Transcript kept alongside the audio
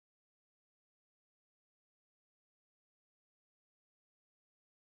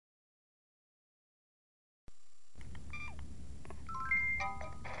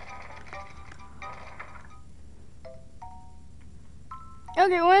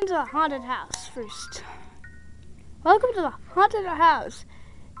Okay, we're into the haunted house first. Welcome to the haunted house.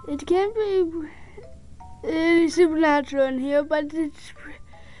 It can be supernatural in here, but it's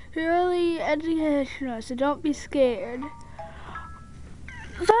really educational, so don't be scared.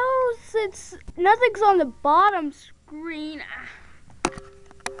 So, since nothing's on the bottom screen,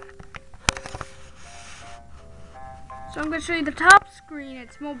 so I'm going to show you the top screen.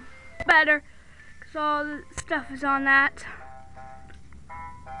 It's more better because all the stuff is on that.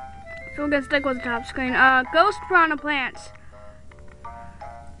 So we're going to stick with the top screen. Ghost piranha plants.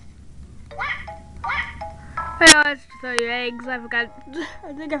 I know it's to throw your eggs. I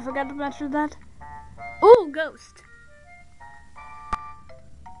think I forgot to mention that. Ooh, ghost.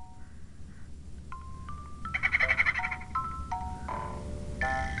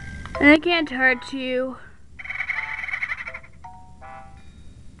 And it can't hurt you.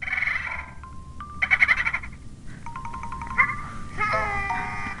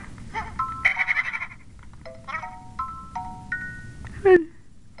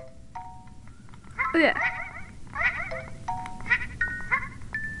 Oh yeah.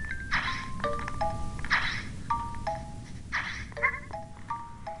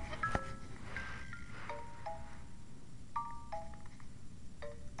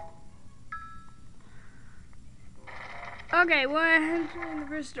 Okay, we're entering the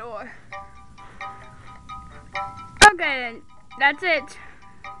first door. Okay then, that's it.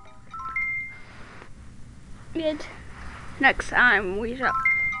 Next time we shall.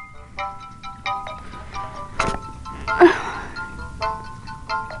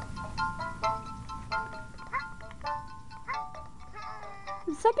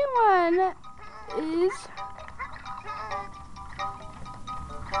 The second one is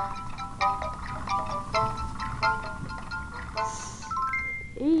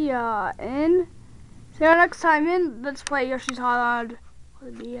and see you next time in Let's Play Yoshi's Island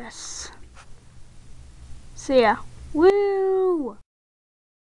on the DS. See ya. Woo!